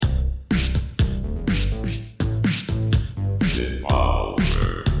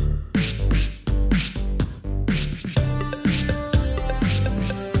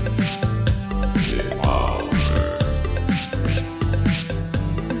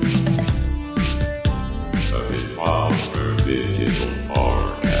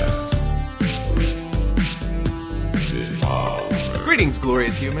Greetings,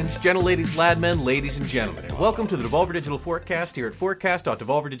 glorious humans, gentle ladies, lad men, ladies and gentlemen, and welcome to the Devolver Digital Forecast here at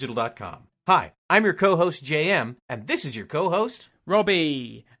forecast.devolverdigital.com. Hi, I'm your co-host JM, and this is your co-host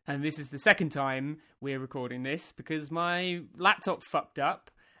Robbie. And this is the second time we're recording this because my laptop fucked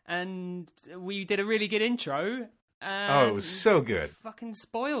up and we did a really good intro. And it was so good. Fucking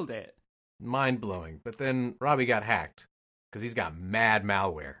spoiled it. Mind-blowing. But then Robbie got hacked because he's got mad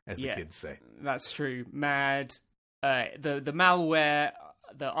malware, as the kids say. That's true. Mad. The malware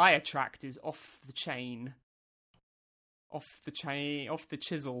that I attract is off the chain. Off the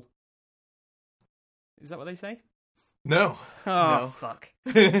chisel. Is that what they say? No. Oh, no. Fuck.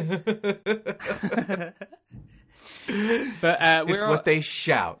 But it's what they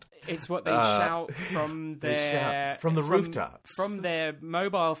shout. It's what they shout from their... from the rooftops. From their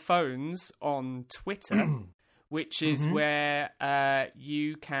mobile phones on Twitter, which is where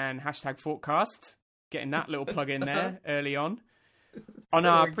you can hashtag Forecast. Getting that little plug in there early on. On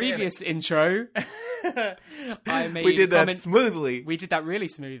our previous intro, we did that smoothly. We did that really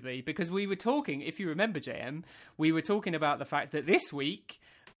smoothly because we were talking, if you remember, JM, we were talking about the fact that this week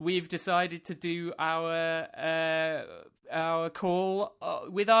we've decided to do our call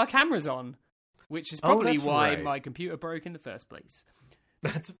with our cameras on, which is probably why my computer broke in the first place.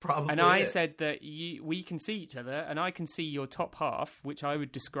 That's probably And I said that we can see each other, and I can see your top half, which I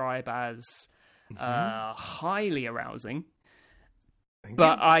would describe as highly arousing.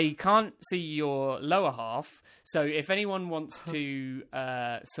 But I can't see your lower half, so if anyone wants to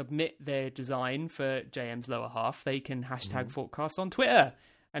submit their design for JM's lower half, they can hashtag Forecast on Twitter.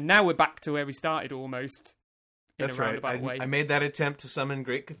 And now we're back to where we started almost. That's right. I made that attempt to summon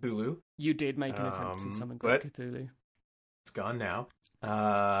Great Cthulhu. You did make an attempt to summon Great Cthulhu. It's gone now.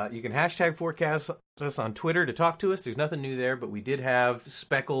 You can hashtag Forecast us on Twitter to talk to us. There's nothing new there, but we did have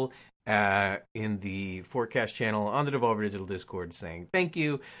Speckle in the Forecast channel on the Devolver Digital Discord saying thank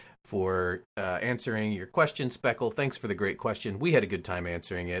you for answering your question, Speckle. Thanks for the great question. We had a good time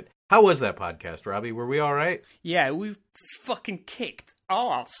answering it. How was that podcast, Robbie? Were we all right? Yeah, we fucking kicked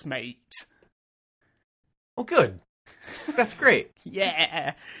arse, mate. Oh, good. That's great.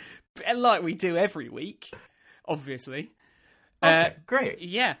 Yeah. Like we do every week, obviously. Okay, great.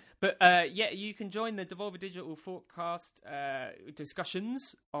 Yeah, but you can join the Devolver Digital Forecast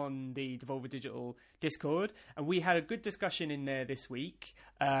discussions on the Devolver Digital Discord, and we had a good discussion in there this week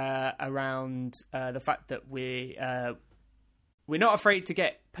around the fact that we're not afraid to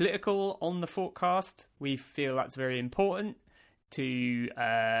get political on the forecast. We feel that's very important to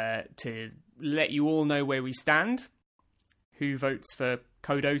let you all know where we stand, who votes for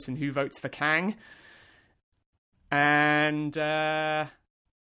Kodos and who votes for Kang. And I've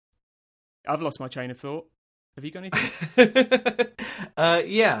lost my train of thought. Have you got anything?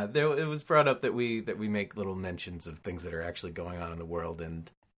 Yeah, it was brought up that we make little mentions of things that are actually going on in the world,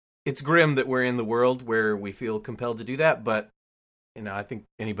 and it's grim that we're in the world where we feel compelled to do that. But I think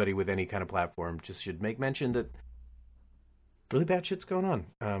anybody with any kind of platform just should make mention that really bad shit's going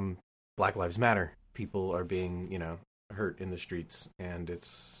on. Black Lives Matter. People are being hurt in the streets, and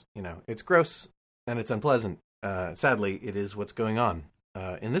it's gross and it's unpleasant. Sadly, it is what's going on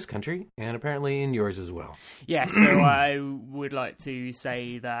in this country, and apparently in yours as well. Yeah, so I would like to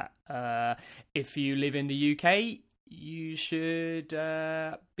say that if you live in the UK, you should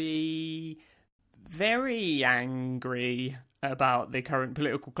be very angry about the current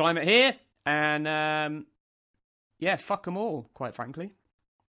political climate here, and fuck them all, quite frankly.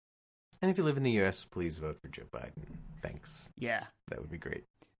 And if you live in the US, please vote for Joe Biden. Thanks. Yeah. That would be great.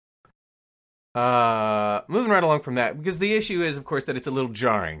 Moving right along from that, because the issue is, of course, that it's a little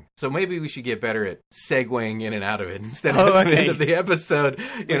jarring. So maybe we should get better at segueing in and out of it instead of at the end of the episode,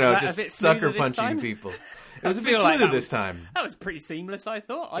 just sucker punching people. It was a bit smoother this time. That was pretty seamless, I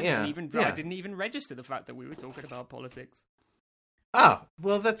thought. I didn't even register the fact that we were talking about politics. Oh,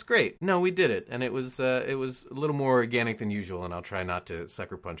 well, that's great. No, we did it, and it was a little more organic than usual, and I'll try not to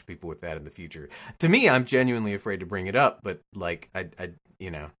sucker punch people with that in the future. To me, I'm genuinely afraid to bring it up, but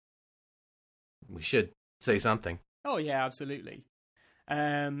we should say something. Oh, yeah, absolutely.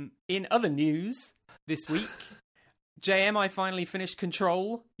 In other news this week, JM, I finally finished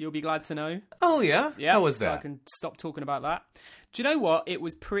Control. You'll be glad to know. Oh, yeah? Yeah. How was that? So I can stop talking about that. Do you know what? It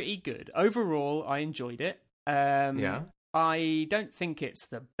was pretty good. Overall, I enjoyed it. Yeah. I don't think it's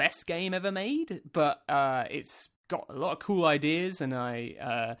the best game ever made, but it's got a lot of cool ideas, and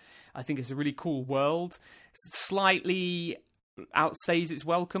I think it's a really cool world. Slightly outstays its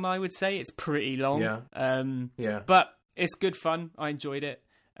welcome, I would say. It's pretty long. Yeah. But it's good fun. I enjoyed it.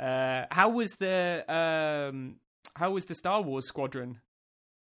 How was the Star Wars Squadron?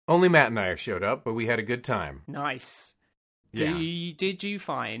 Only Matt and I showed up, but we had a good time. Nice. Did you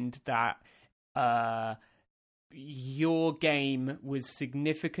find that your game was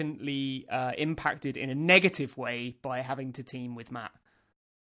significantly impacted in a negative way by having to team with Matt?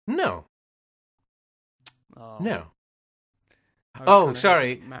 No. Oh. No. Oh,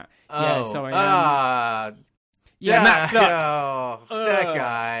 sorry. Matt. Oh, Yeah, sorry. yeah, Matt sucks. Oh, that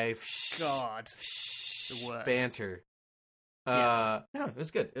guy. God. The worst. Banter. Yes. No, it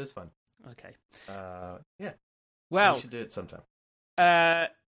was good. It was fun. Okay. Yeah. Well, we should do it sometime.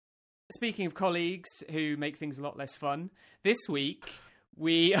 Speaking of colleagues who make things a lot less fun, this week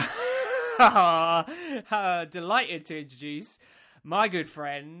we are delighted to introduce my good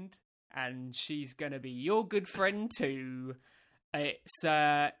friend, and she's going to be your good friend too. It's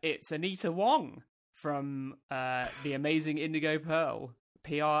Anita Wong from the amazing Indigo Pearl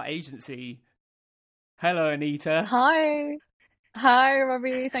PR agency. Hello, Anita. Hi,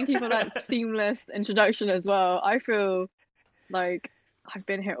 Robbie. Thank you for that seamless introduction as well. I feel like I've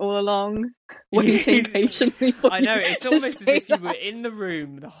been here all along, waiting patiently for you. I know, it's almost as if you were in the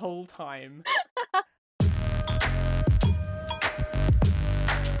room the whole time.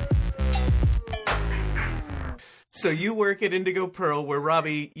 So you work at Indigo Pearl, where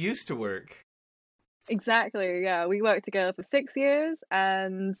Robbie used to work. Exactly, yeah. We worked together for 6 years,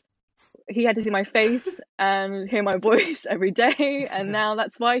 and he had to see my face and hear my voice every day, and now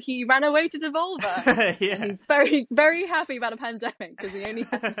that's why he ran away to Devolver. Yeah. And he's very, very happy about a pandemic, because he only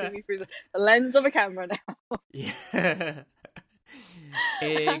has to see me through the lens of a camera now. Yeah.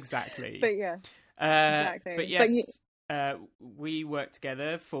 Exactly. But yeah, exactly. But yes, But we worked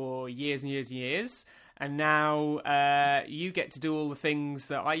together for years and years and years, and now you get to do all the things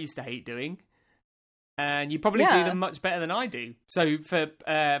that I used to hate doing. And you probably do them much better than I do. So for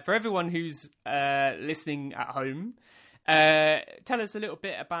everyone who's listening at home, tell us a little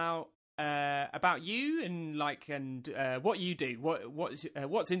bit about you and what you do.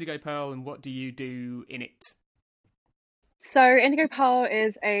 What's Indigo Pearl, and what do you do in it? So Indigo Pearl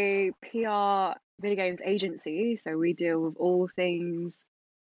is a PR video games agency. So we deal with all things.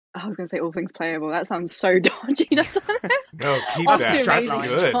 I was going to say all things playable. That sounds so dodgy, doesn't it? No, keep That's that. That's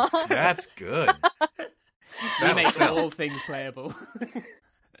amazing. good. That's good. We make all things playable.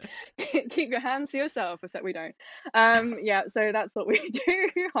 Keep your hands to yourself, except we don't. Yeah, so that's what we do.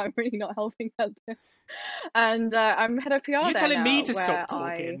 I'm really not helping at this. And I'm head of PR. You're there telling now, me to where stop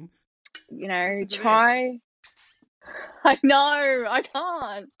talking. Try. I know.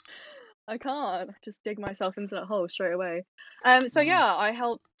 I can't just dig myself into that hole straight away. So yeah, I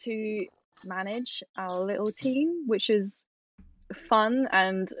help to manage our little team, which is fun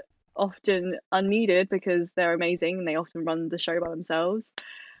and often unneeded because they're amazing and they often run the show by themselves.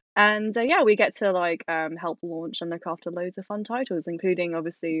 And yeah, we get to help launch and look after loads of fun titles, including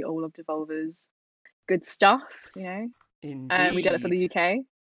obviously all of Devolver's good stuff. Indeed. We did it for the UK.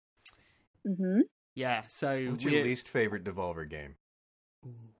 Yeah. So what's your least favorite Devolver game?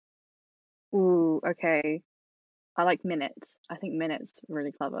 Ooh, okay. I like Minute. I think Minute's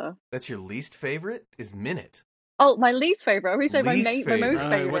really clever. That's your least favorite? Is Minute? Oh, my least favorite. We say my most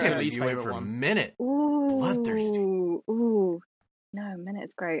favorite. What's your least you went favorite for one? Minute. Ooh, Bloodthirsty. Ooh. No,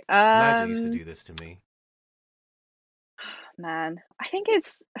 Minute's great. Magic used to do this to me. Man, I think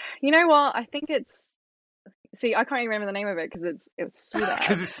it's. You know what? I think it's. See, I can't even remember the name of it because it's so bad.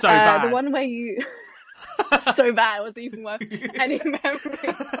 Because it's so bad. The one where you. So bad. It wasn't even worth any memory.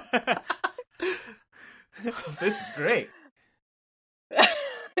 This is great.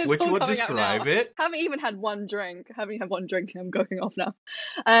 It's Which all would coming out describe now. it? Haven't even had one drink. I'm going off now.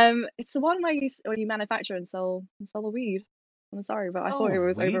 It's the one where you manufacture and sell the weed. I'm sorry, but I thought it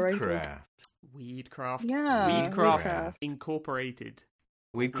was overrated. Weedcraft. Yeah. Weedcraft Incorporated.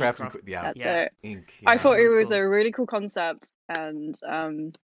 Weedcraft. Yeah. That's it. Inc. I thought it was cool. a really cool concept, and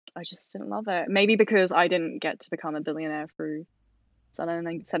I just didn't love it. Maybe because I didn't get to become a billionaire through selling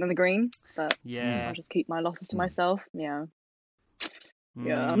the green, but I'll just keep my losses to myself. Yeah.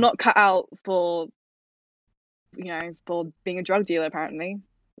 Yeah, I'm not cut out for being a drug dealer, apparently,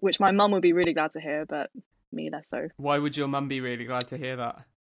 which my mum would be really glad to hear, but me less so. Why would your mum be really glad to hear that?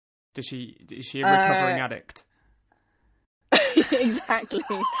 Is she a recovering addict?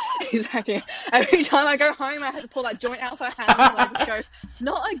 Exactly. Every time I go home, I have to pull that joint out of her hand, and I just go,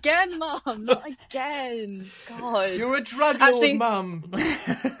 "Not again, Mum! Not again! God, you're a drug lord, Mum. Admit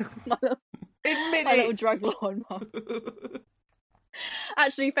it, my little drug lord, Mum."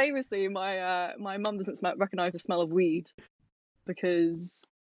 Actually, famously, my mum doesn't recognize the smell of weed because,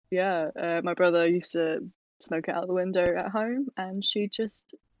 my brother used to smoke it out the window at home, and she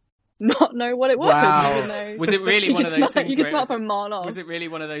just not know what it was. Wow. Even though Was it really one of those things? You could smell from a mile off. Was it really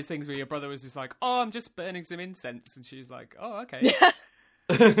one of those things where your brother was just like, "Oh, I'm just burning some incense," and she's like, "Oh, okay." Yeah.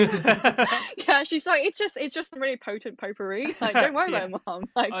 Yeah, she's like, it's just some really potent potpourri. Like, don't worry about it, Mom.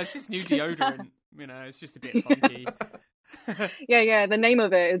 Like, oh, it's just new deodorant. You know, it's just a bit funky. Yeah. The name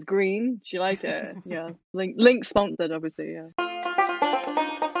of it is Green. Do you like it? Yeah. Link sponsored, obviously. Yeah.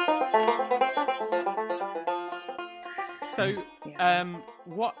 So,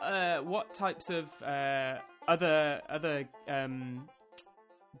 what types of other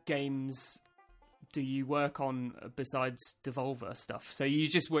games do you work on besides Devolver stuff? So you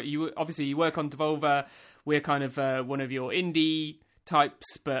work on Devolver. We're kind of one of your indie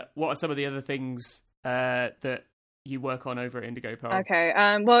types, but what are some of the other things that you work on over at Indigo Pearl? Okay.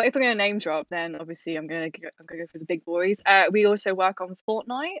 Well, if we're gonna name drop, then obviously I'm gonna go for the big boys. We also work on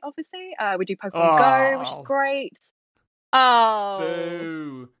Fortnite. Obviously, we do Pokemon Go, which is great. Oh.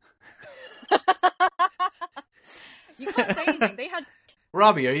 Boo. You can't say anything. They had.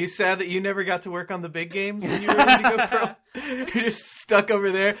 Robbie, are you sad that you never got to work on the big games when you were ready to go pro? You're just stuck over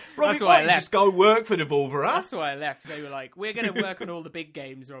there. Robbie, That's why I left. Just go work for Devolver, huh? That's why I left. They were like, "We're going to work on all the big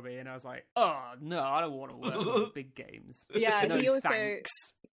games, Robbie," and I was like, "Oh no, I don't want to work on the big games." Yeah, no, thanks.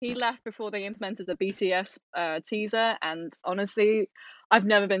 He left before they implemented the BTS teaser, and honestly, I've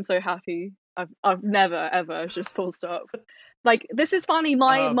never been so happy. I've never ever just full stop. Like, this is finally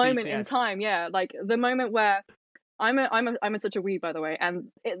my moment BTS. in time. Yeah, like the moment where I'm such a weeb, by the way,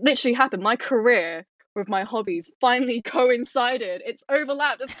 and it literally happened. My career with my hobbies finally coincided. It's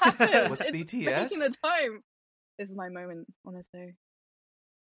overlapped. It's happened. What's it's BTS? making the time. This is my moment, honestly.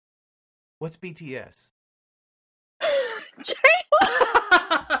 What's BTS?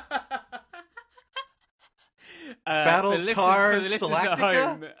 Battle Tar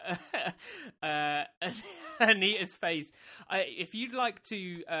Galactica? At home, Anita's face. If you'd like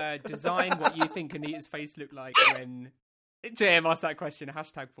to design what you think Anita's face looked like when JM asked that question,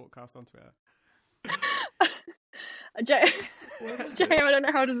 #Thoughtcast on Twitter. JM, I don't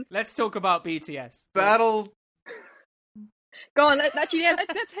know how to. Let's talk about BTS. Battle. Go on. Let's hear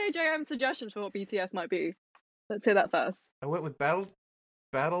JM's suggestions for what BTS might be. Let's hear that first. I went with Battle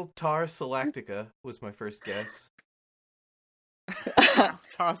Tar Galactica was my first guess.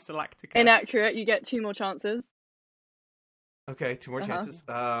 Tar Galactica. Inaccurate. You get 2 more chances. Okay, 2 more chances.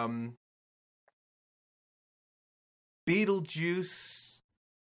 Beetlejuice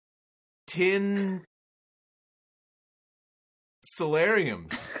Tin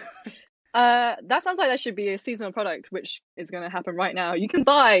Solariums. That sounds like that should be a seasonal product, which is going to happen right now. You can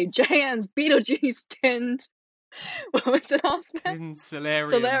buy JN's Beetlejuice tinned. What was the last bit? Tin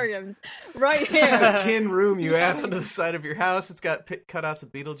solarium. Solariums. Right here. It's a tin room you add onto the side of your house. It's got cutouts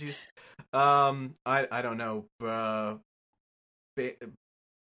of Beetlejuice. I don't know.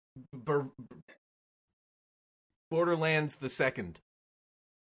 Borderlands the Second.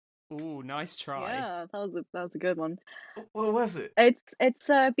 Ooh, nice try. Yeah, that was a good one. What was it? It's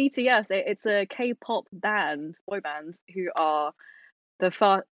BTS. It's a K-pop band, boy band, who are the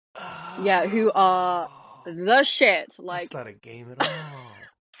who are the shit. Like, that's not a game at all.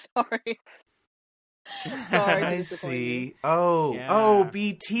 Sorry. Sorry. I see. Oh,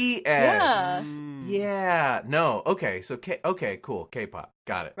 BTS. Yeah. Yeah. No. Okay. So okay. Cool. K-pop.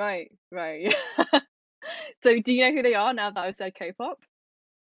 Got it. Right. So, do you know who they are now that I've said K-pop?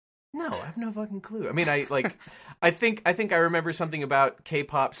 No, I have no fucking clue. I mean, I think I remember something about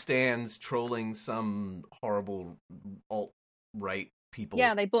K-pop stans trolling some horrible alt-right people.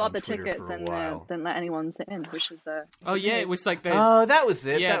 Yeah, they bought up the Twitter tickets and didn't let anyone sit in, which was oh yeah, it was like the that was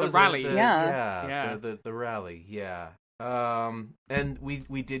it. Yeah, that the was rally. The rally. Yeah. And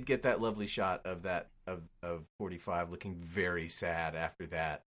we did get that lovely shot of that of 45 looking very sad after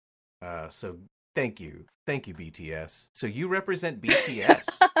that. So thank you BTS. So you represent BTS.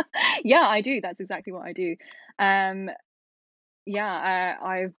 Yeah, I do. That's exactly what I do. I've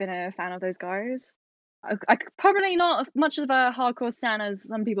been a fan of those guys. I probably not much of a hardcore stan as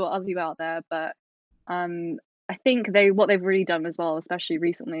other people out there, but I think what they've really done as well, especially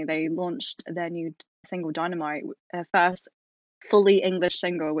recently, they launched their new single Dynamite, their first fully English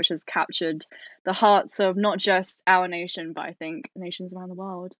single, which has captured the hearts of not just our nation, but I think nations around the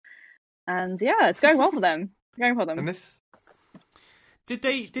world. And yeah, it's going well for them. And this did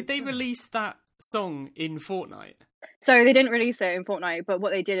they release that song in Fortnite? So they didn't release it in Fortnite, but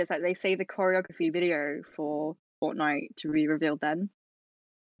what they did is that they saved the choreography video for Fortnite to be revealed then.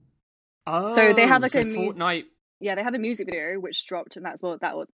 Oh, so they had like Fortnite. Yeah, they had a music video which dropped, and that's what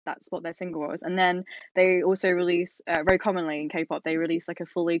their single was. And then they also release very commonly in K-pop, they release like a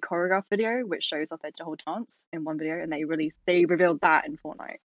fully choreographed video which shows off their whole dance in one video, and they revealed that in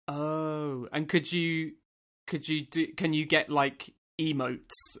Fortnite. Oh, and can you get like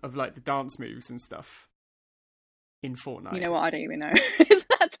emotes of like the dance moves and stuff in Fortnite? You know what? I don't even know. Is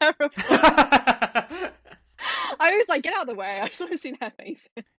that terrible? I was like, get out of the way. I just want to see their faces.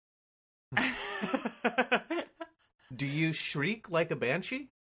 Do you shriek like a banshee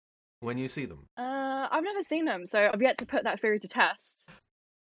when you see them? I've never seen them, so I've yet to put that theory to test.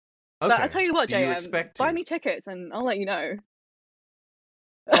 Okay. But I'll tell you what, Do you JM, expect buy to? me tickets and I'll let you know.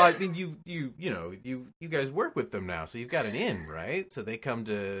 Well, I think you guys work with them now, so you've got an in, right? So they come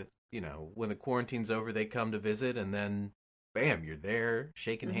to, when the quarantine's over, they come to visit, and then, bam, you're there,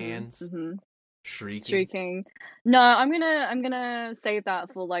 shaking hands, shrieking. No, I'm gonna save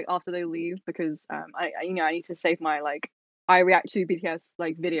that for like after they leave, because I need to save my like I react to BTS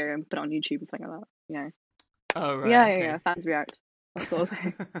like video and put it on YouTube or something like that. Oh right. Yeah, okay. yeah. Fans react. That sort of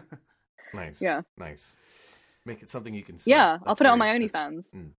thing. Nice. Yeah. Nice. Make it something you can see. Yeah, I'll put it on my very-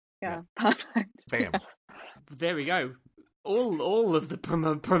 OnlyFans. Yeah. Perfect. Bam. There we go. All of the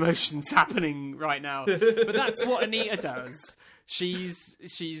promotions happening right now. But that's what Anita does.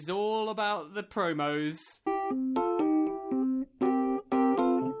 She's all about the promos.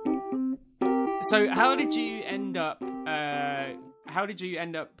 So how did you end up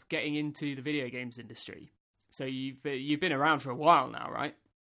getting into the video games industry? So you've been around for a while now, right?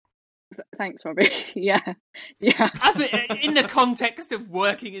 Thanks, Robbie. Yeah. In the context of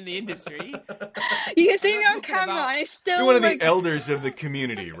working in the industry. You can see me not on talking camera. about- I still You're one of look, the elders of the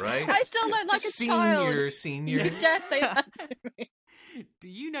community, right? I still look like a child. Senior. You dare say that to me? Do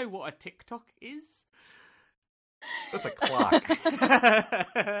you know what a TikTok is? That's a clock.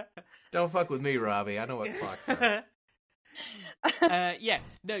 Don't fuck with me, Robbie. I know what clocks are. Yeah,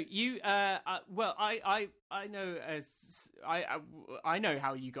 no, you. Well, I know I know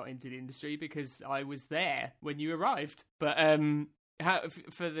how you got into the industry because I was there when you arrived. But how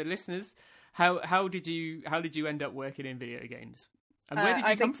for the listeners, how did you end up working in video games? And where did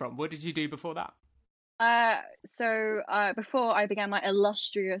you come from? What did you do before that? So before I began my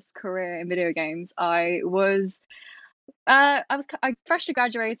illustrious career in video games, I freshly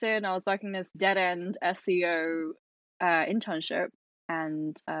graduated and I was working this dead end SEO internship.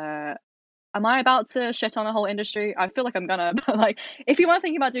 And am I about to shit on the whole industry? I feel like I'm gonna, but like, if you want to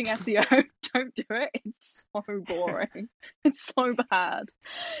think about doing SEO, don't do it. It's so boring. It's so bad.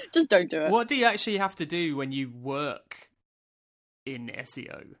 Just don't do it. What do you actually have to do when you work in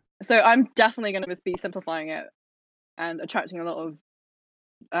SEO? So I'm definitely going to be simplifying it and attracting a lot of,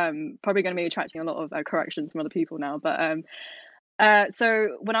 probably going to be attracting a lot of corrections from other people now. But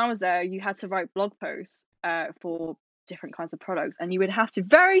so when I was there, you had to write blog posts for different kinds of products, and you would have to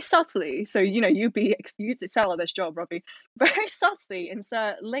very subtly, so you'd excel at this job, Robbie, very subtly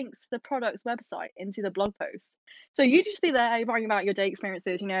insert links to the product's website into the blog post. So you'd just be there writing about your day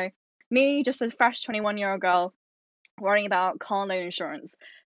experiences, me, just a fresh 21-year-old girl writing about car loan insurance.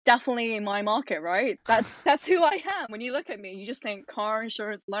 Definitely in my market, right? That's who I am. When you look at me, you just think car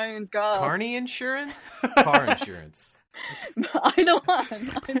insurance, loans, girl. Carney insurance? Car insurance. Either one.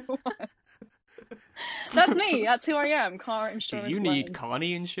 That's me. That's who I am. Car insurance. Do you need loans.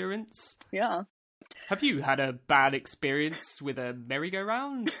 Carney insurance? Yeah. Have you had a bad experience with a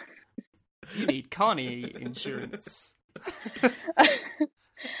merry-go-round? You need Carney insurance.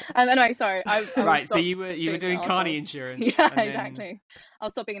 Anyway, sorry. Right, so you were doing Carney insurance. Yeah, and then exactly. I'll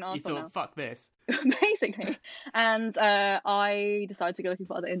stop being an arsehole You thought, now. fuck this. Basically. And I decided to go looking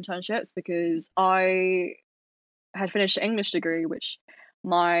for other internships because I had finished an English degree, which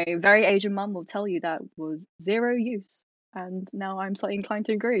my very aged mum will tell you that was zero use. And now I'm slightly inclined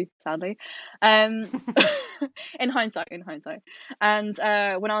to agree, sadly. In hindsight. And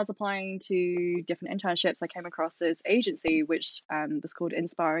when I was applying to different internships, I came across this agency which was called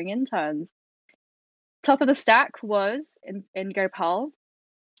Inspiring Interns. Top of the stack was in Gopal.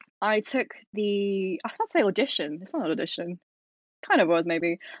 I took I was about to say audition. It's not an audition. Kind of was,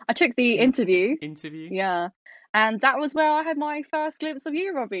 maybe. I took the interview. Yeah. And that was where I had my first glimpse of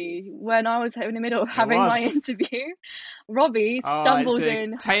you, Robbie, when I was in the middle of having my interview. Robbie stumbles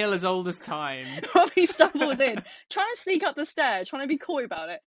in. Tale as old as time. Robbie stumbles in, trying to sneak up the stairs, trying to be coy about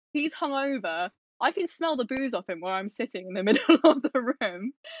it. He's hungover. I can smell the booze off him where I'm sitting in the middle of the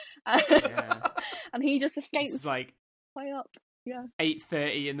room. And he just escapes. It's like way up. Yeah.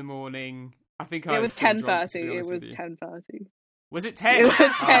 8:30 in the morning. I think it was 10:30. It was 10:30. Was it 10? It was 10:30.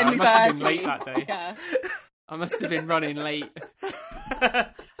 I must have been late that day. Yeah. I must have been running late.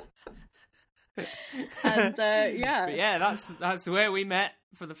 And yeah. But yeah, that's where we met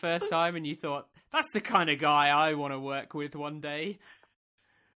for the first time, and you thought, that's the kind of guy I want to work with one day.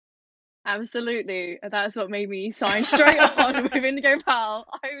 Absolutely. That's what made me sign straight on with Indigo Pal.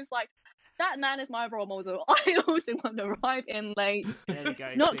 I was like, that man is my role model. I also want to arrive in late, There you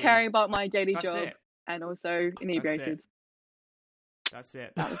go. not caring about my daily That's job, it. and also inebriated. That's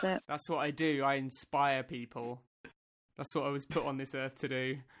it. That was it. That's what I do. I inspire people. That's what I was put on this earth to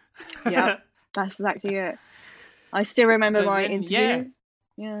do. Yeah, that's exactly it. I still remember my interview.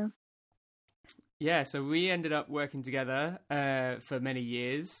 Yeah, so we ended up working together for many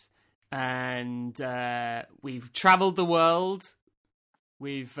years, and we've travelled the world.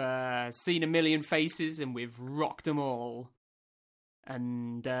 We've seen a million faces, and we've rocked them all.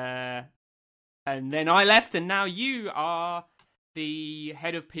 And then I left, and now you are the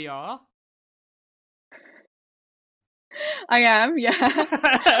head of PR. I am, yeah.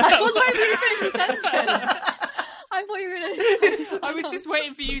 I was waiting for you to finish the sentence. I thought you were going to... I was just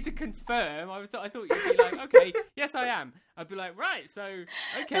waiting for you to confirm. I thought you'd be like, okay, yes, I am. I'd be like, right, so,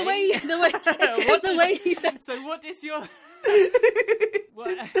 okay. The way he said... So what is your...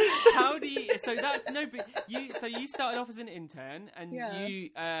 How do you... So that's... No, but you started off as an intern, and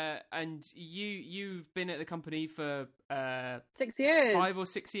you've been at the company for... 6 years. 5 or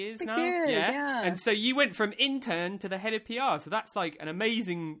 6 years 6 now? years, yeah. And so you went from intern to the head of PR, so that's like an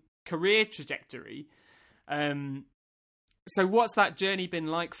amazing career trajectory. So what's that journey been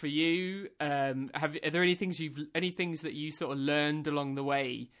like for you? Are there any things that you sort of learned along the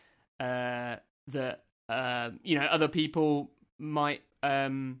way that other people might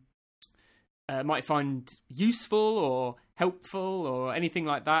find useful or helpful or anything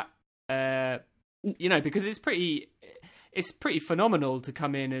like that? Because it's pretty phenomenal to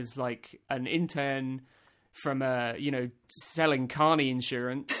come in as like an intern from selling carny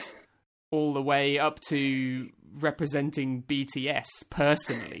insurance all the way up to representing BTS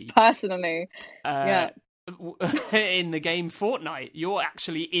personally. Yeah. In the game Fortnite. You're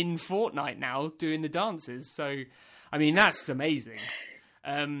actually in Fortnite now doing the dances. So, I mean, that's amazing.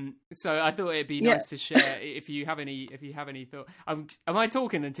 So I thought it'd be nice to share if you have any thought. Am I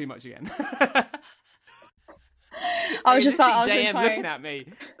talking too much again? I was looking at me.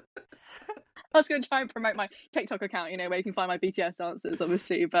 I was going to try and promote my TikTok account, where you can find my BTS dances,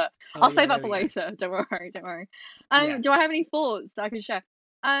 obviously, but I'll save that for later. Don't worry. Do I have any thoughts that I can share?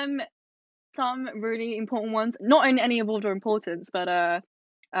 Some really important ones, not in any order of importance, but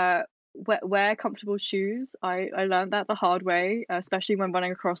wear comfortable shoes. I learned that the hard way, especially when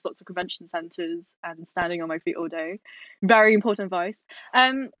running across lots of convention centres and standing on my feet all day. Very important advice.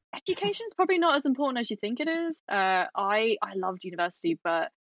 Education is probably not as important as you think it is. I loved university,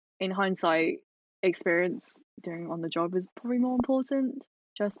 but in hindsight, experience doing on the job is probably more important,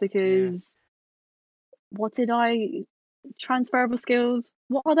 just because transferable skills,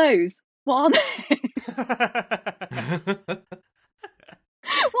 what are those? What are they?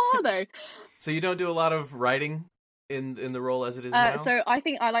 What are they? So you don't do a lot of writing in the role as it is now? So I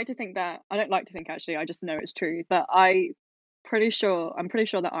don't like to think, actually, I just know it's true, but I'm pretty sure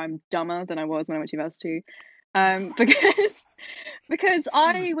that I'm dumber than I was when I went to university, because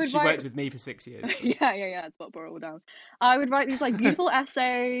I would write... worked with me for 6 years. So. Yeah, that's what brought it all down. I would write these like beautiful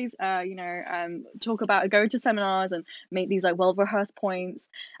essays, talk about, go to seminars and make these like well-rehearsed points.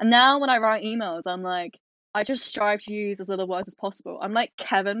 And now when I write emails, I'm like, I just strive to use as little words as possible. I'm like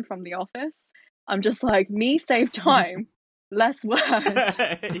Kevin from The Office. I'm just like, me save time, less words.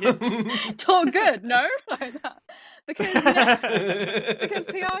 Talk good, no? Like that. Because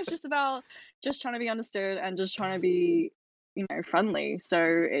PR is just about just trying to be understood and just trying to be, friendly. So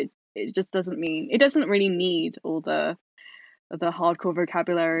it just doesn't really need all the hardcore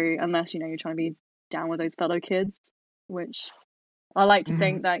vocabulary unless, you're trying to be down with those fellow kids, which I like to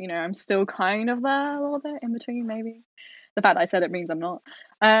think that, I'm still kind of there a little bit in between, maybe. The fact that I said it means I'm not.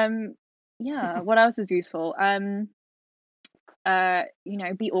 What else is useful?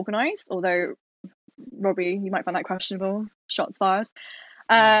 Be organized, although Robbie, you might find that questionable. Shots fired.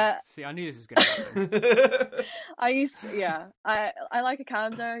 See, I knew this was going to happen. I like a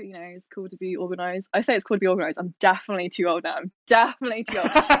calendar. It's cool to be organized. I say it's cool to be organized. I'm definitely too old now.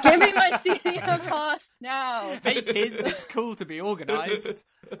 Give me my senior pass now. Hey kids, it's cool to be organized.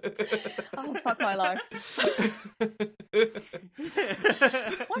 Oh, fuck my life.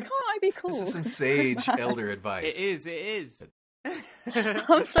 Why can't I be cool? This is some sage elder advice. It is.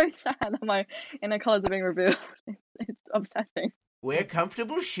 I'm so sad that my inner colours are being revealed. It's upsetting. Wear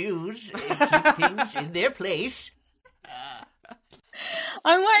comfortable shoes and keep things in their place.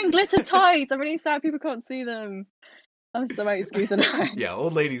 I'm wearing glitter tights. I'm really sad people can't see them. That's the right excuse anyway. Yeah,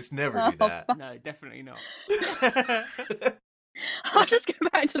 old ladies never do that. No, definitely not. I'll just go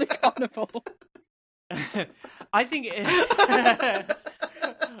back to the carnival. I think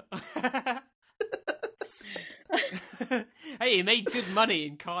Hey, he made good money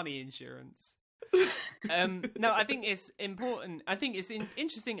in Carney Insurance. No, I think it's important. I think it's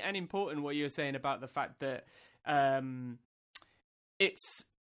interesting and important what you were saying about the fact that it's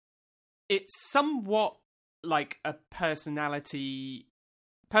somewhat like a personality.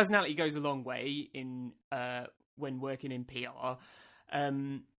 Personality goes a long way in when working in PR,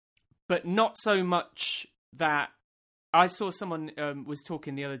 but not so much that I saw someone was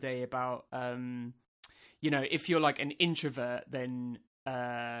talking the other day about if you're like an introvert, then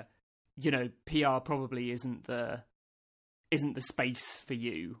PR probably isn't the space for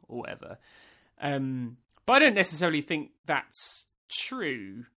you or whatever. But I don't necessarily think that's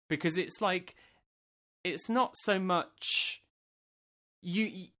true, because it's like it's not so much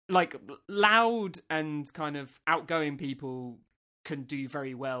you like loud and kind of outgoing people can do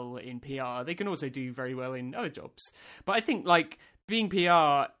very well in PR. They can also do very well in other jobs. But I think like being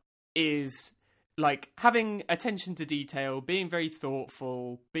PR is like having attention to detail, being very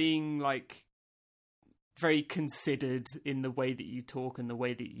thoughtful, being like very considered in the way that you talk and the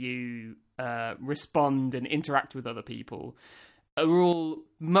way that you respond and interact with other people are all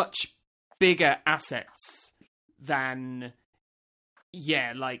much bigger assets than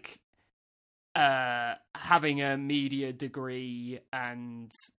having a media degree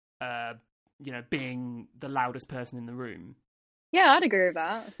and being the loudest person in the room. Yeah, I'd agree with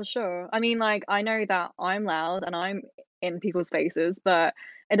that for sure. I mean, like, I know that I'm loud and I'm in people's faces, but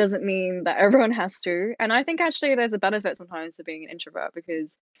it doesn't mean that everyone has to. And I think actually there's a benefit sometimes to being an introvert,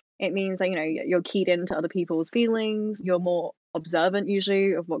 because it means that, you're keyed into other people's feelings. You're more observant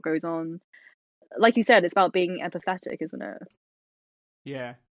usually of what goes on. Like you said, it's about being empathetic, isn't it?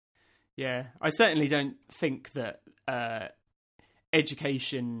 Yeah. Yeah. I certainly don't think that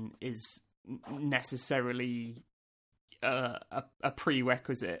education is necessarily a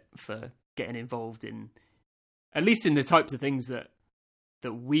prerequisite for getting involved in, at least in the types of things that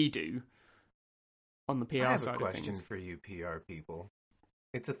we do on the PR side of things. I have a question for you PR people.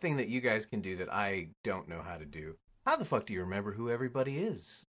 It's a thing that you guys can do that I don't know how to do. How the fuck do you remember who everybody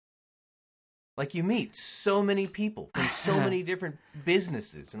is? Like, you meet so many people from so many different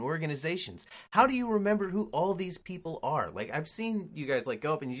businesses and organizations. How do you remember who all these people are? Like, I've seen you guys like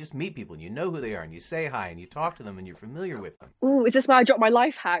go up and you just meet people and you know who they are and you say hi and you talk to them and you're familiar with them. Ooh, is this where I drop my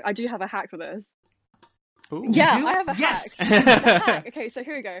life hack? I do have a hack for this. Ooh. Yeah, I have a hack. The hack. Okay, so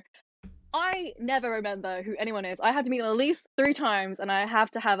here we go. I never remember who anyone is. I have to meet them at least 3 times, and I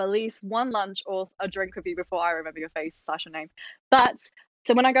have to have at least one lunch or a drink with you before I remember your face / your name. But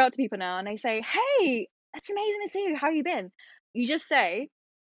so when I go out to people now and they say, "Hey, it's amazing to see you. How you been?" You just say,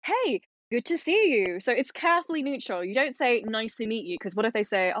 "Hey, good to see you." So it's carefully neutral. You don't say, "Nice to meet you," because what if they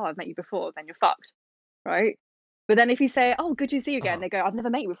say, "Oh, I've met you before," then you're fucked, right? But then if you say, "Oh, good to see you again," they go, "I've never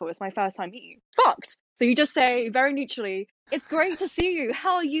met you before. It's my first time meeting you." Fucked. So you just say very neutrally, "It's great to see you.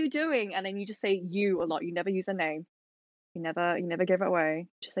 How are you doing?" And then you just say "you" a lot. You never use a name. You never give it away.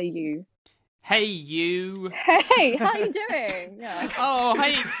 Just say "you." Hey, you. Hey, how you doing? Yeah. Oh,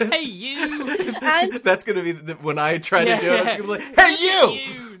 hey, you. And that's gonna be when I try to do it. I'm gonna be like, "Hey,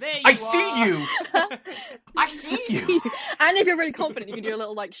 you! There you I are. see you. I see you." And if you're really confident, you can do a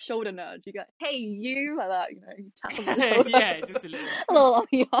little like shoulder nudge. You go, "Hey, you," like that. You tap on the shoulder. Yeah, just a little. A little on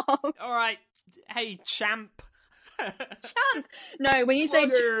the arm. All right. Hey, champ. Champ. No, when you say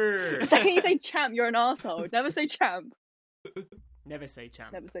champ, you're an arsehole. Never say champ. Never say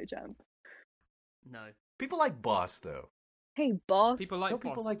champ. Never say champ. No. People like boss though. Hey, boss. People like Don't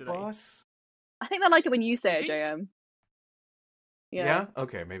boss. people like today. boss? I think they like it when you say it, JM. Yeah.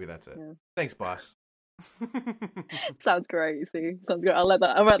 Okay, maybe that's it. Yeah. Thanks, boss. Sounds great. See, sounds good. I'll let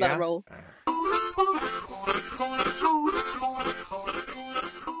that roll.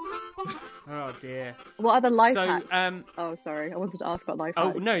 Oh dear. What other life So, hacks? Oh, sorry. I wanted to ask about life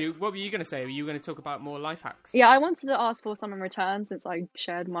hacks. Oh no, what were you going to say? Were you going to talk about more life hacks? Yeah, I wanted to ask for some in return since I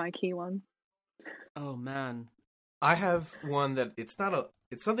shared my key one. Oh man. I have one that it's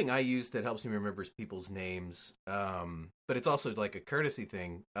something I use that helps me remember people's names. But it's also like a courtesy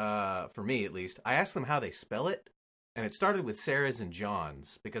thing, for me at least. I ask them how they spell it, and it started with Sarah's and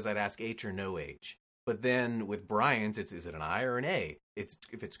John's because I'd ask H or no H. But then with Brian's, is it an I or an A? If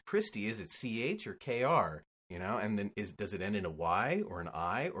it's Christy, is it CH or KR? You know, and then does it end in a Y or an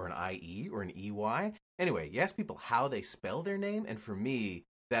I or an IE or an EY? Anyway, you ask people how they spell their name, and for me,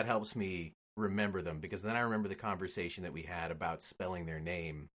 that helps me remember them because then I remember the conversation that we had about spelling their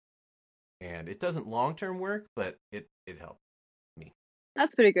name. And it doesn't long-term work, but it helped me.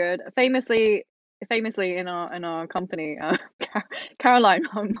 That's pretty good. Famously in our company, Caroline,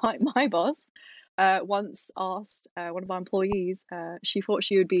 my boss, once asked one of our employees, she thought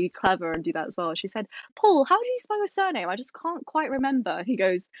she would be clever and do that as well. She said, Paul, how do you spell your surname? I just can't quite remember. And he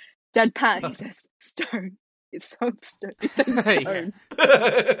goes, deadpan. He says, Stone. It's so Stone. It says Stone.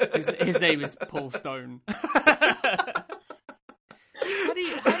 His name is Paul Stone.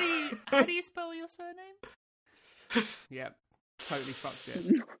 How do you spell your surname? Yep, totally fucked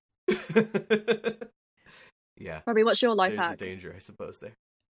it. Yeah. Robbie, what's your life There's hack? a danger, I suppose, there.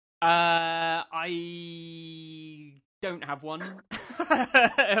 I don't have one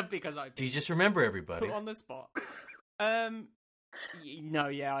because I. Do you just remember everybody? Put on the spot. No,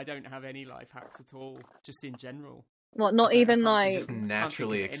 I don't have any life hacks at all. Just in general. What? Not even You like. just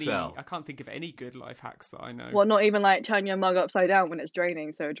naturally excel. I can't think of any good life hacks that I know. What? Not even like turn your mug upside down when it's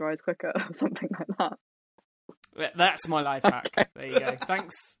draining so it dries quicker or something like that. That's my life hack. Okay. There you go.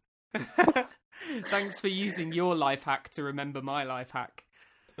 Thanks. Thanks for using your life hack to remember my life hack.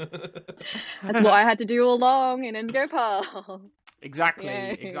 That's what I had to do all along in Indigo Pearl. Exactly.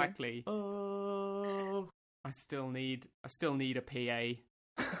 Yay. Exactly. Oh. I still need a PA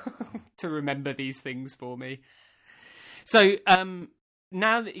to remember these things for me. So,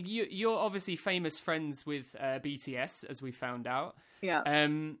 now that you're obviously famous friends with BTS, as we found out. Yeah.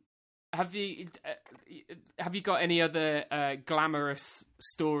 Have you got any other glamorous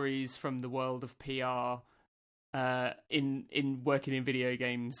stories from the world of PR in working in video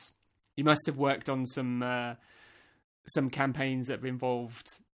games? You must have worked on some campaigns that have involved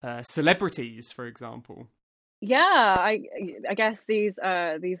celebrities, for example. Yeah, I guess these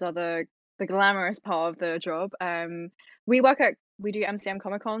are the glamorous part of the job. We do MCM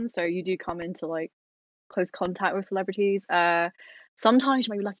Comic Con, so you do come into like close contact with celebrities. Sometimes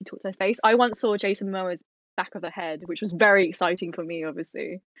you might be lucky to talk to their face. I once saw Jason Momoa's back of the head, which was very exciting for me,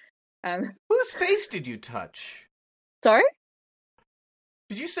 obviously. Whose face did you touch? Sorry?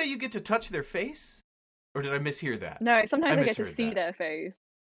 Did you say you get to touch their face? Or did I mishear that? No, sometimes I get to misheard see that. their face.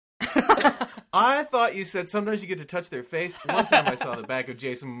 I thought you said sometimes you get to touch their face. One time I saw the back of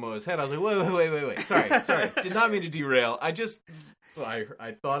Jason Momoa's head. I was like, wait. Sorry. Did not mean to derail. I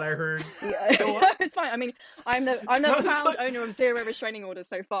thought I heard. Yeah, it's fine. I mean, I'm the proud like... owner of 0 restraining orders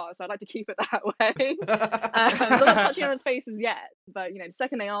so far, so I'd like to keep it that way. So I'm not touching anyone's faces yet, but the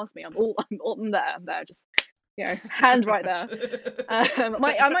second they ask me, I'm there, just hand right there. I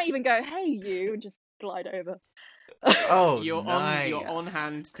might even go, hey you, and just glide over. Oh, you're nice. You're on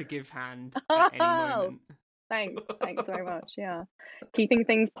hand to give hand at any moment. Thanks very much. Yeah, keeping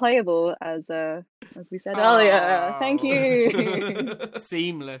things playable as we said earlier. Thank you.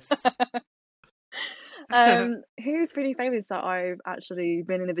 Seamless. Who's really famous that I've actually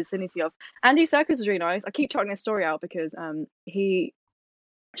been in the vicinity of? Andy Serkis is really nice. I keep trotting this story out because he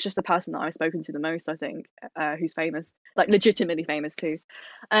is just the person that I've spoken to the most, I think, who's famous, like legitimately famous too.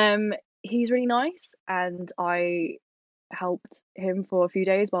 He's really nice, and I helped him for a few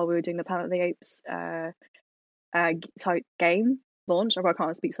days while we were doing the Planet of the Apes type game launch. I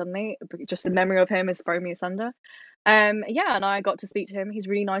can't speak suddenly, but just the memory of him has thrown me asunder. And I got to speak to him. He's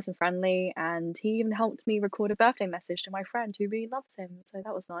really nice and friendly, and he even helped me record a birthday message to my friend who really loves him. So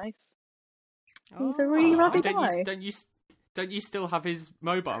that was nice. He's a really lovely guy. Don't you still have his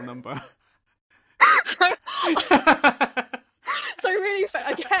mobile number? So really,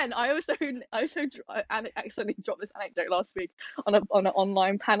 again, I accidentally dropped this anecdote last week on an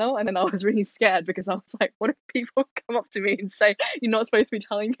online panel, and then I was really scared because I was like, what if people come up to me and say you're not supposed to be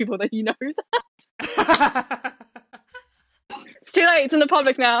telling people that you know that? It's too late. It's in the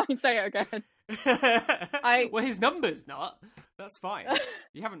public now. I can say it again. Well, his number's not. That's fine.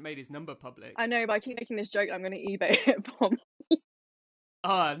 You haven't made his number public. I know, but I keep making this joke. I'm going to eBay it for me.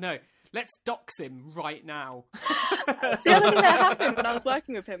 Oh no. Let's dox him right now. The other thing that happened when I was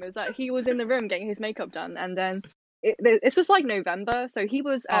working with him is that he was in the room getting his makeup done, and then this was like November, so he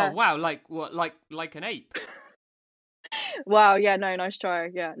was. Oh wow! Like what? Like an ape? Wow! Yeah, no, nice try.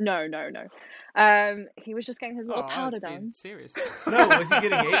 Yeah, no. He was just getting his little powder done. Serious? No, was he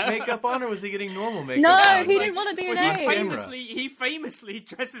getting ape makeup on, or was he getting normal makeup No, on? he didn't want to be an ape. He famously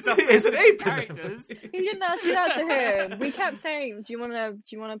dresses up as an ape characters. He didn't do that to him. We kept saying, "Do you want to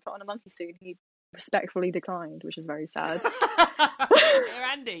put on a monkey suit?" He respectfully declined, which is very sad. Here,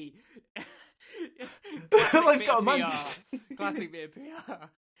 Andy. Like got monkeys. Classic bit of PR.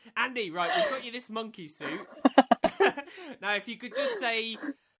 Andy, right, we've got you this monkey suit. Now, if you could just say,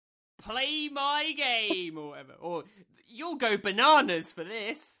 play my game, or whatever, or you'll go bananas for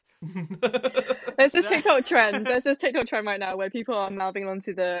this. There's this TikTok trend. There's this TikTok trend right now where people are mouthing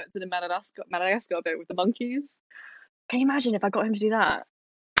onto the Madagascar bit with the monkeys. Can you imagine if I got him to do that?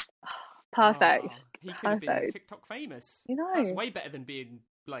 Perfect. Oh, he could have been TikTok famous. You know, that's way better than being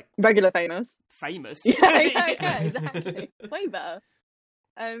like regular famous. famous. Yeah, exactly. Way better.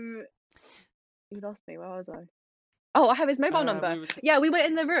 You lost me. Where was I? Oh, I have his mobile number. Yeah, we were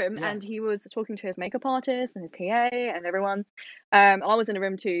in the room and he was talking to his makeup artist and his PA and everyone. I was in the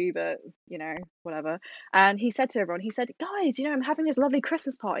room too, but whatever. And he said to everyone, he said, "Guys, I'm having this lovely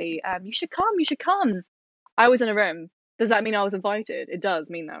Christmas party. You should come. You should come." I was in a room. Does that mean I was invited? It does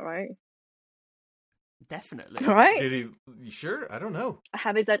mean that, right? Definitely. Right? Did he? You sure? I don't know. I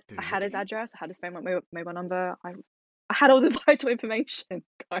had his address. I had his mobile number. I had all the vital information,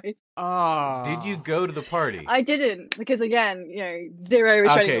 guys. Oh. Did you go to the party? I didn't, because again, zero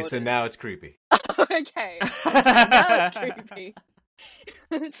restraining orders. So now it's creepy. Okay. Now it's creepy.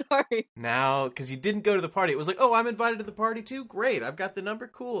 Sorry. Now, because you didn't go to the party, it was like, oh, I'm invited to the party too? Great, I've got the number.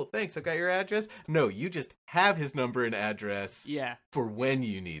 Cool, thanks, I've got your address. No, you just have his number and address for when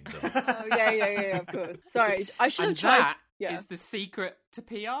you need them. Oh, yeah, of course. Sorry, I should have tried. That is the secret to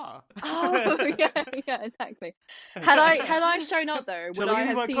PR. Oh, yeah, exactly. Had I shown up though, would I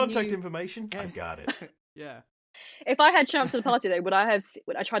have seen contact you... information? I've got it. Yeah. If I had shown up to the party though, would I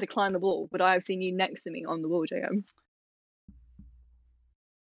tried to climb the wall? Would I have seen you next to me on the wall, JM?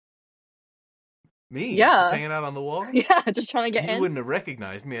 Me? Yeah. Just hanging out on the wall? Yeah, just trying to get in. You wouldn't have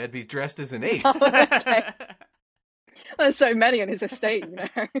recognized me. I'd be dressed as an ape. Oh, okay. There's so many on his estate,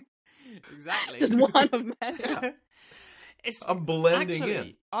 Exactly. Just one of many. Yeah. I'm blending actually,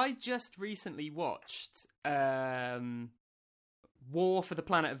 in. I just recently watched War for the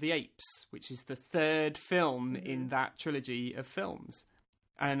Planet of the Apes, which is the third film in that trilogy of films.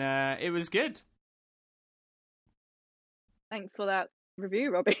 And it was good. Thanks for that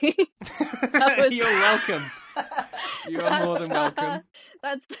review, Robbie. You're welcome. You're more than welcome.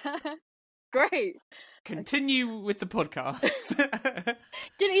 That's great. Continue with the podcast.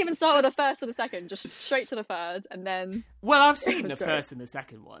 Didn't even start with the first or the second, just straight to the third, and then... Well, I've seen the first and the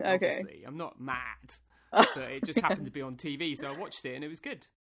second one, okay. Obviously. I'm not mad. But it just happened to be on TV, so I watched it and it was good.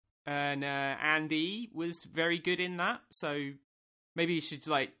 And Andy was very good in that, so maybe you should,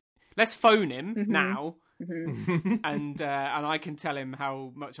 let's phone him now, and I can tell him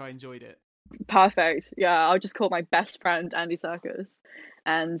how much I enjoyed it. Perfect. Yeah, I'll just call my best friend Andy Serkis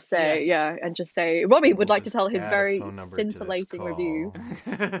and say and just say Robbie would like to tell his very scintillating review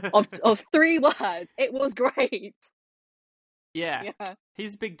of 3 words. It was great. Yeah.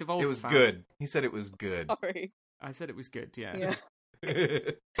 He's a big Devolver fan. It was good. He said it was good. Sorry. I said it was good, yeah.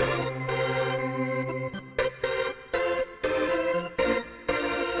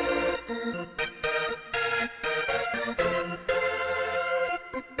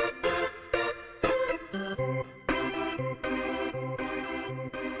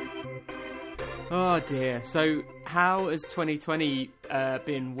 Oh dear. So how has 2020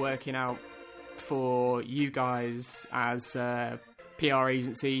 been working out for you guys as a PR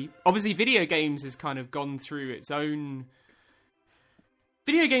agency? Obviously, video games has kind of gone through its own...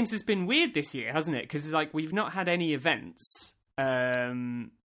 Video games has been weird this year, hasn't it? Because we've not had any events,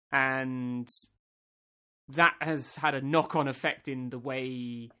 and that has had a knock-on effect in the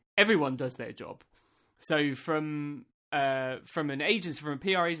way everyone does their job. So from an agency, from a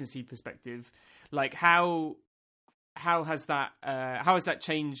PR agency perspective, how has that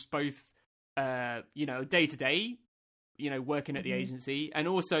changed both day to day, working at the agency, and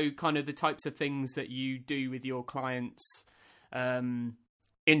also kind of the types of things that you do with your clients,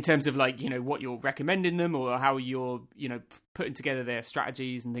 in terms of what you're recommending them or how you're putting together their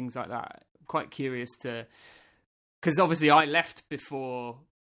strategies and things like that. I'm quite curious because obviously I left before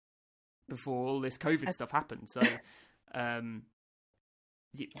all this COVID stuff happened, so I'm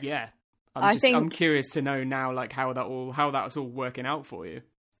curious to know now how that's all working out for you.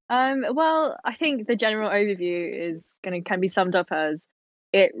 Well, I think the general overview can be summed up as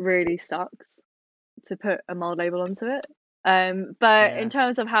it really sucks, to put a mild label onto it. But in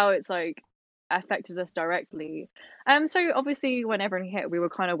terms of how it's affected us directly, so obviously when everyone hit, we were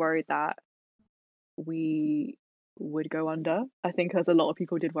kind of worried that we would go under. I think as a lot of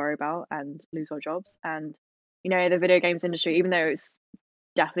people did worry about and lose our jobs. And the video games industry, even though it's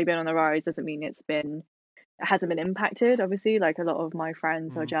definitely been on the rise, doesn't mean it hasn't been impacted. Obviously, a lot of my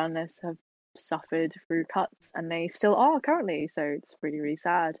friends or journalists have suffered through cuts, and they still are currently. So it's really, really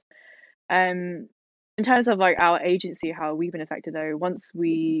sad. In terms of our agency, how we've been affected though, once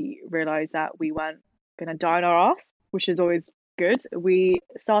we realized that we weren't gonna die on our ass, which is always good, we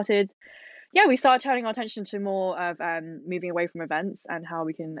started turning our attention to more of moving away from events and how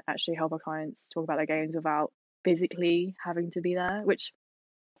we can actually help our clients talk about their games without physically having to be there, which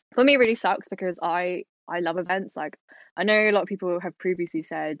for me really sucks because I I love events. Like, I know a lot of people have previously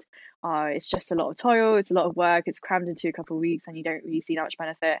said, oh, it's just a lot of toil, it's a lot of work, it's crammed into a couple of weeks and you don't really see that much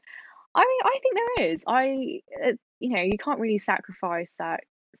benefit. I think there is. You can't really sacrifice that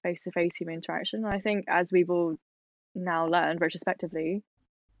face-to-face human interaction. I think, as we've all now learned retrospectively,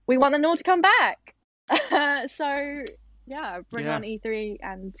 we want them all to come back. So yeah, bring on E3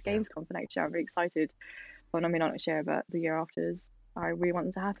 and Gamescom for next year. I'm very excited. Well, not next year, but the year after. I really want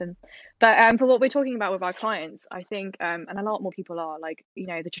them to happen. But for what we're talking about with our clients, I think, and a lot more people are, like,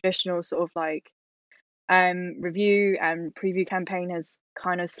 the traditional sort of like review and preview campaign has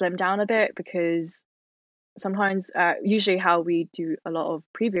kind of slimmed down a bit, because sometimes usually how we do a lot of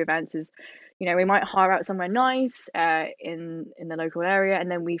preview events is, we might hire out somewhere nice in the local area, and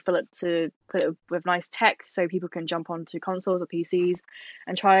then we put it with nice tech so people can jump onto consoles or PCs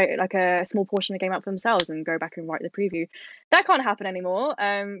and try like a small portion of the game out for themselves and go back and write the preview. That can't happen anymore,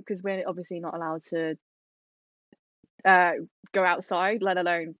 because we're obviously not allowed to go outside, let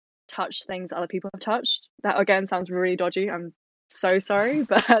alone touch things other people have touched. That again sounds really dodgy. I'm so sorry,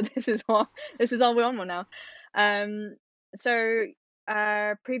 but this is all we're on now. So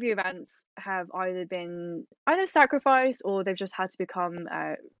preview events have either been sacrificed, or they've just had to become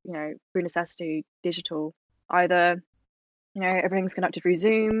through necessity digital. Either everything's conducted through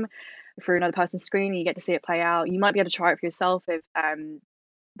Zoom, through another person's screen, and you get to see it play out. You might be able to try it for yourself if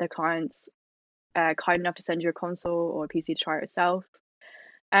the client's kind enough to send you a console or a PC to try it yourself.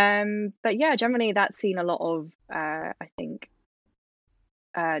 But yeah, generally that's seen a lot of I think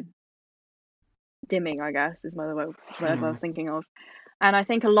dimming, I guess, is what I was thinking of. And I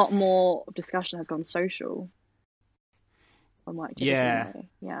think a lot more discussion has gone social. Yeah,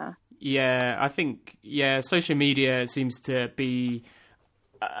 I think social media seems to be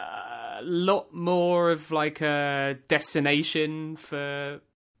a lot more of like a destination for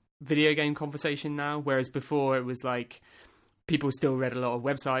video game conversation now, whereas before it was like people still read a lot of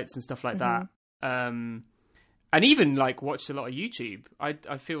websites and stuff like that, and even like watched a lot of YouTube.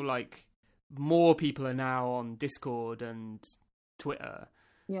 I feel like more people are now on Discord and Twitter,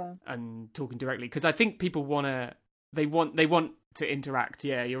 and talking directly, because I think people want to interact.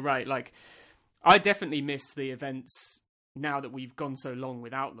 Yeah, you're right. Like, I definitely miss the events now that we've gone so long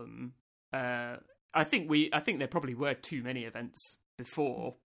without them. I think there probably were too many events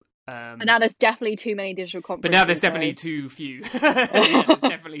before. But now there's definitely too many digital conferences. But now there's definitely too few. There's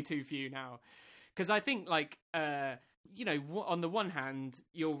definitely too few now. Because I think, like, on the one hand,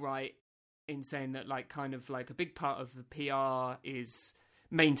 you're right in saying that, like, kind of like a big part of the PR is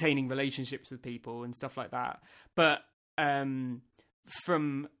maintaining relationships with people and stuff like that. But from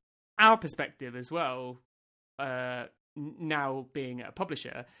our perspective as well, now being a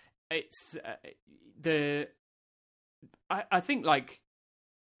publisher, it's I think, like,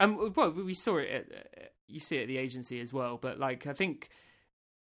 well, we saw it. You see it at the agency as well, but like, I think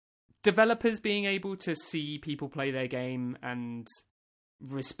developers being able to see people play their game and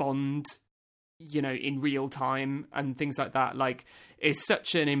respond, in real time and things like that, like, is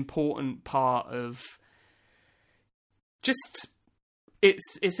such an important part of just.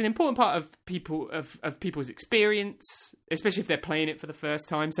 It's an important part of people's experience, especially if they're playing it for the first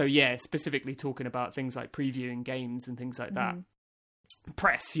time. So yeah, specifically talking about things like previewing games and things like that.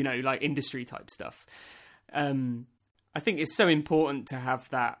 Press, like industry type stuff. I think it's so important to have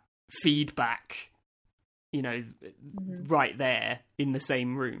that feedback, right there in the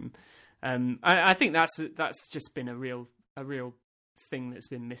same room. I think that's just been a real thing that's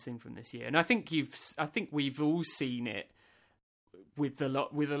been missing from this year. And I think we've all seen it with a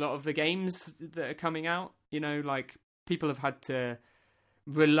lot of the games that are coming out. Like, people have had to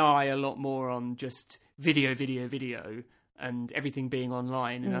rely a lot more on just video and everything being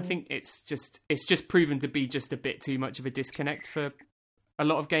online, and I think it's just proven to be just a bit too much of a disconnect for a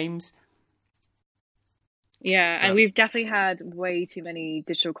lot of games. Yeah, and we've definitely had way too many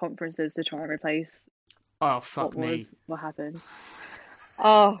digital conferences to try and replace. Oh, fuck me! What happened?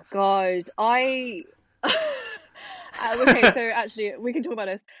 Oh God, okay, so actually, we can talk about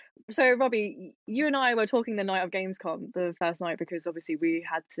this. So, Robbie, you and I were talking the night of Gamescom, the first night, because obviously we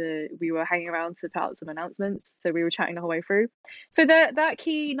were hanging around to put out some announcements, so we were chatting the whole way through. So that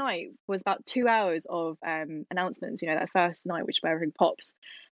key night was about 2 hours of announcements, that first night, which where everything pops.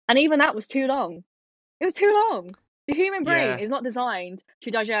 And even that was too long. It was too long. The human brain is not designed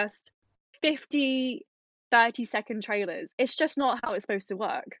to digest 50, 30-second trailers. It's just not how it's supposed to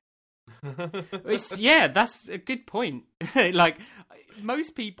work. That's a good point. Like,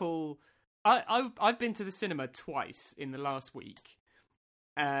 most people, I've been to the cinema twice in the last week,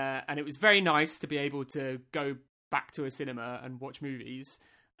 and it was very nice to be able to go back to a cinema and watch movies.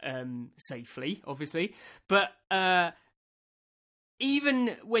 safely, obviously. But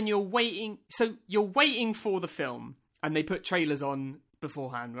even when you're waiting, so you're waiting for the film, and they put trailers on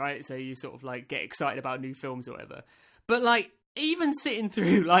beforehand, right? So you sort of like get excited about new films or whatever. But like, even sitting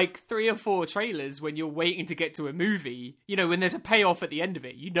through like 3 or 4 trailers when you're waiting to get to a movie, you know, when there's a payoff at the end of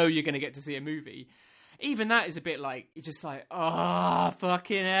it, you know you're going to get to see a movie. Even that is a bit like, you're just like, oh,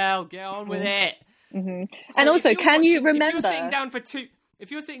 fucking hell, get on with it. Mm-hmm. So and also, can you remember? If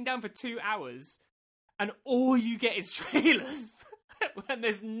you're sitting down for 2 hours and all you get is trailers and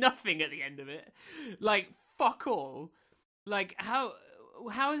there's nothing at the end of it, like, fuck all. Like, how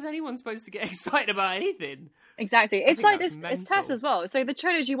is anyone supposed to get excited about anything? Exactly. It's like this. It's tests as well. So the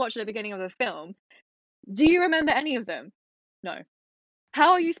trailers you watch at the beginning of the film, do you remember any of them? No.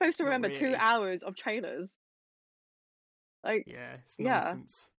 How are you supposed to remember 2 hours of trailers? Like, yeah, it's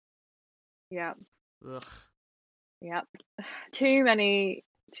nonsense. Yeah. Ugh. Yep. Too many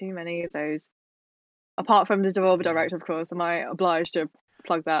of those. Apart from the Devolver Direct, of course. Am I obliged to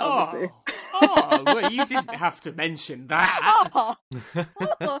plug that, obviously? Well, you didn't have to mention that. Oh,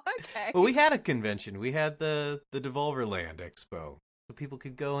 okay. Well, we had a convention. We had the Devolver Land Expo, so people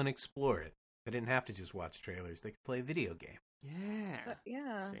could go and explore it. They didn't have to just watch trailers. They could play a video game. Yeah.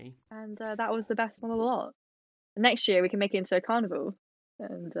 Yeah. See? And that was the best one of the lot. Next year, we can make it into a carnival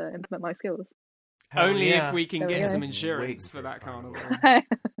and implement my skills. Only if we can get some insurance for that carnival.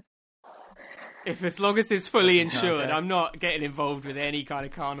 As long as it's fully insured, I'm not getting involved with any kind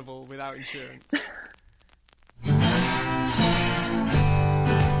of carnival without insurance.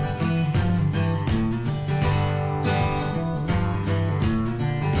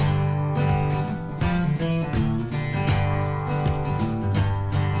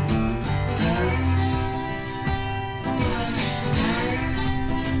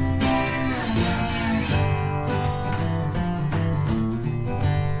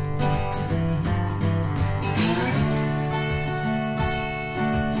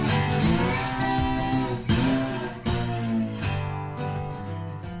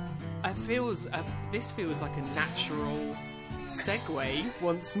 This feels like a natural segue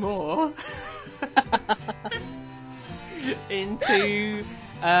once more into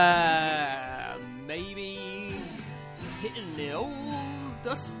maybe hitting the old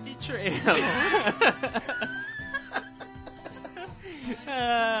dusty trail.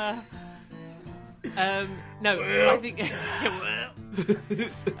 No, I think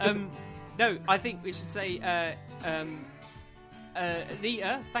no, I think we should say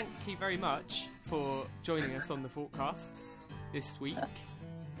Anita, thank you very much for joining us on the Forecast this week.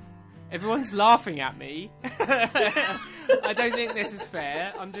 Everyone's laughing at me. I don't think this is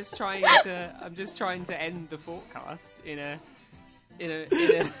fair. I'm just trying to end the Forecast in a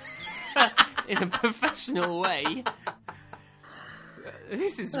in a professional way.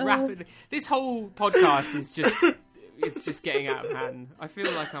 This is rapidly. This whole podcast is just getting out of hand. I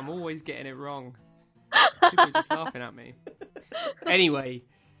feel like I'm always getting it wrong. People are just laughing at me. Anyway,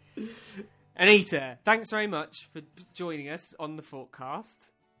 Anita, thanks very much for joining us on the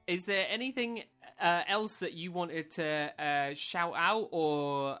Forecast. Is there anything else that you wanted to shout out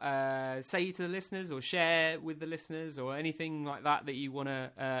or say to the listeners or share with the listeners or anything like that that you want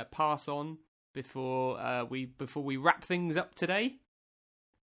to pass on before we wrap things up today?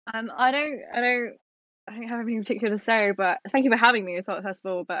 I don't have anything particular to say, but thank you for having me, first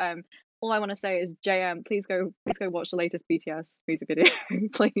of all. But all I want to say is, JM, please go watch the latest BTS music video,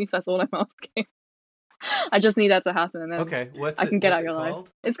 please. That's all I'm asking. I just need that to happen, and then I can get out your life.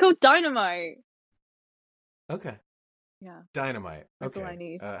 It's called Dynamite. Okay. Yeah. Dynamite. That's okay. all I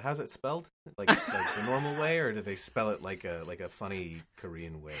need. How's it spelled? Like the normal way, or do they spell it like a funny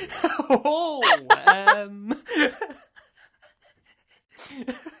Korean way?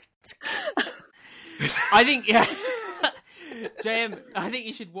 I think, yeah. JM, I think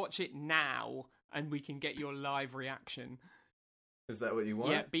you should watch it now and we can get your live reaction. Is that what you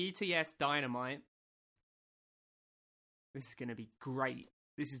want? Yeah, BTS Dynamite. This is going to be great.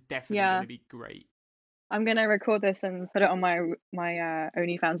 This is definitely going to be great. I'm going to record this and put it on my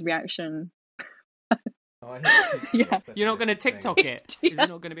OnlyFans reaction. Yeah. You're not going to TikTok it? Yeah. Is it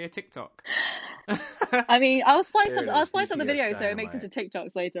not going to be a TikTok? I mean, I'll slice up the video so it makes it to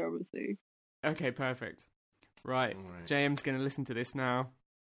TikToks later, obviously. Okay, perfect. Right. JM's going to listen to this now.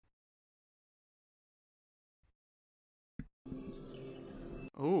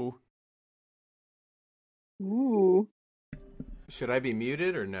 Ooh. Should I be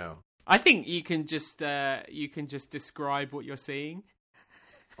muted or no? I think you can just describe what you're seeing.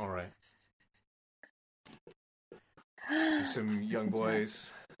 All right. There's some young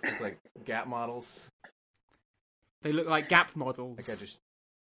boys look like Gap models. They look like Gap models. Like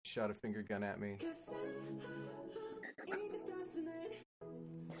shot a finger gun at me.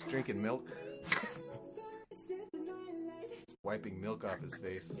 He's drinking milk. He's wiping milk off his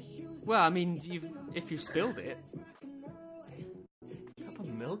face. Well, I mean, if you spilled it. Cup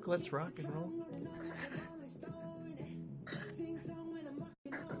of milk? Let's rock and roll.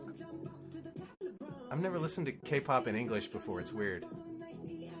 I've never listened to K-pop in English before. It's weird.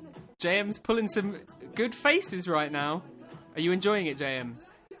 JM's pulling some good faces right now. Are you enjoying it, JM?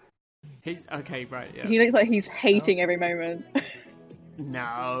 He's okay, right? Yeah. He looks like he's hating every moment.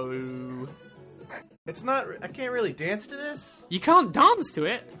 No. It's not. I can't really dance to this. You can't dance to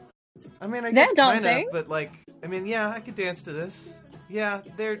it. I mean, I They're guess kind of, dancing. but like, I mean, yeah, I could dance to this. Yeah,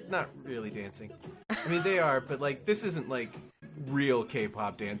 they're not really dancing. I mean, they are, but like, this isn't like real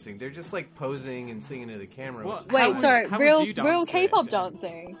K-pop dancing. They're just like posing and singing to the camera. What? Wait, sorry, how would you dance real to K-pop it,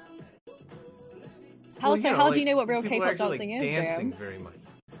 dancing. Well, How do you like, know what real people K-pop actually, dancing like, is, dancing Jam? very much.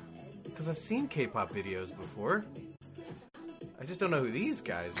 Because I've seen K-pop videos before. I just don't know who these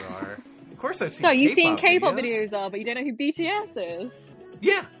guys are. Of course I've seen So you've seen K-pop K-pop videos but you don't know who BTS is?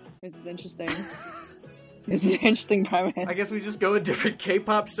 Yeah. This is interesting. This is an interesting premise. I guess we just go in different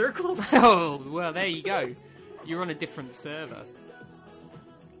K-pop circles. Oh, well, there you go. You're on a different server.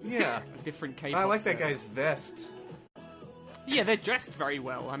 Yeah. A different K-pop I like server. that guy's vest. Yeah, they're dressed very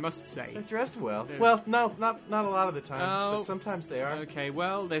well, I must say. They're dressed well. Well, no, not a lot of the time, Oh. but sometimes they are. Okay,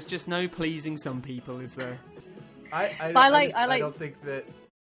 well, there's just no pleasing some people, is there? I I don't think that.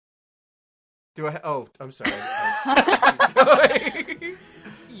 Do I? Oh, I'm sorry.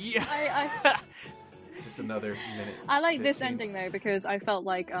 Yeah. It's just another minute. I like this 15. ending though because I felt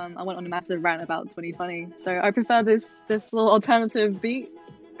like I went on a massive rant about 2020, so I prefer this little alternative beat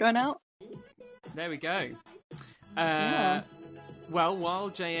going out. There we go. Yeah. Well, while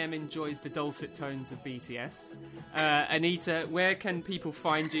JM enjoys the dulcet tones of BTS, Anita, where can people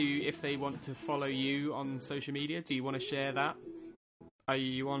find you if they want to follow you on social media? Do you want to share that? Are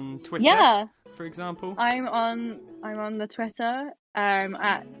you on Twitter, Yeah, for example? I'm on the Twitter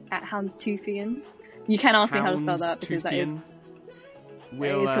at Houndstoofian. You can ask me how to spell that because that is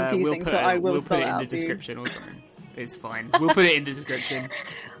We'll, confusing, so I will we'll spell put it it in out the for you. description or something. It's fine. We'll put it in the description.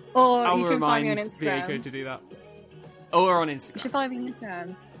 or I'll you can find me on remind Instagram. Vieko to do that. Or on You Instagram. should follow me on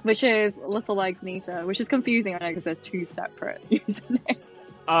Instagram, which is Little Legs Nita, which is confusing, I know, because there's two separate usernames.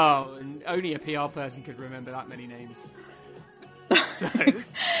 Oh, and only a PR person could remember that many names. So,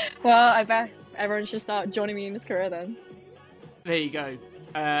 Well, I bet everyone should start joining me in this career then. there you go.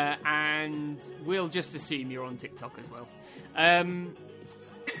 And we'll just assume you're on TikTok as well.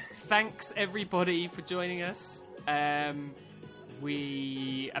 Thanks, everybody, for joining us.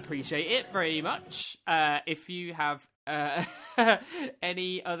 We appreciate it very much. If you have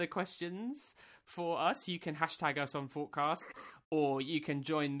any other questions for us, you can hashtag us on Forecast, or you can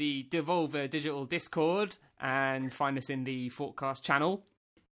join the Devolver Digital Discord and find us in the Forecast channel.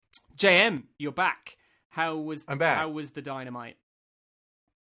 JM, you're back. I'm back. How was the Dynamite?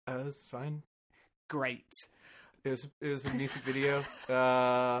 It was fine. Great. It was a music video.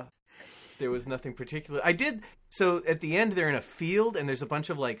 There was nothing particular. So at the end, they're in a field, and there's a bunch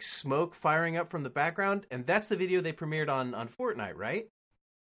of like smoke firing up from the background, and that's the video they premiered on Fortnite, right?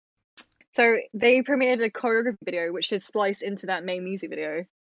 So they premiered a choreography video, which is spliced into that main music video.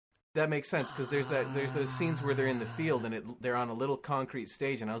 That makes sense because there's those scenes where they're in the field and they're on a little concrete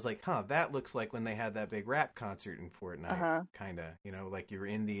stage, and I was like, that looks like when they had that big rap concert in Fortnite, kind of, like you were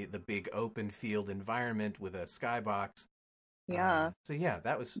in the big open field environment with a skybox. Yeah. So yeah,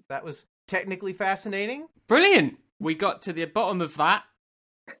 that was technically fascinating. Brilliant. We got to the bottom of that.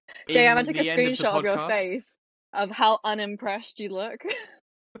 JM, I in took a the end of the screenshot of your podcast. face of how unimpressed you look.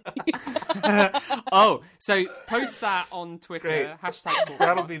 Oh, so post that on Twitter. Great. Hashtag Forecast.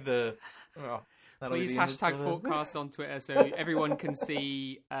 That'll be the. Please hashtag Forecast on Twitter so everyone can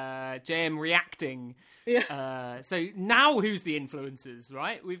see JM reacting. Yeah. So now who's the influencers,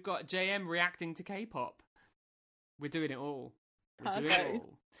 right? We've got JM reacting to K-pop. We're doing it all. We're doing it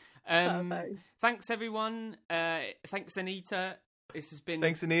all. Perfect. Thanks, everyone. Thanks, Anita. This has been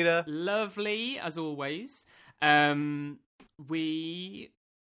Thanks, Anita. lovely, as always. We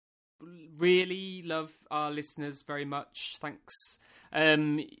really love our listeners very much. Thanks.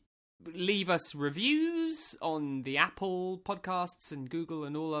 Leave us reviews on the Apple podcasts and Google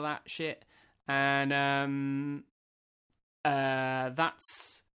and all of that shit. And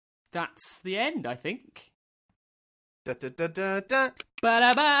that's the end, I think. Da, da, da, da, da.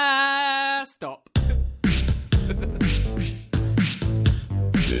 Ba-da-ba! Stop. Defamation.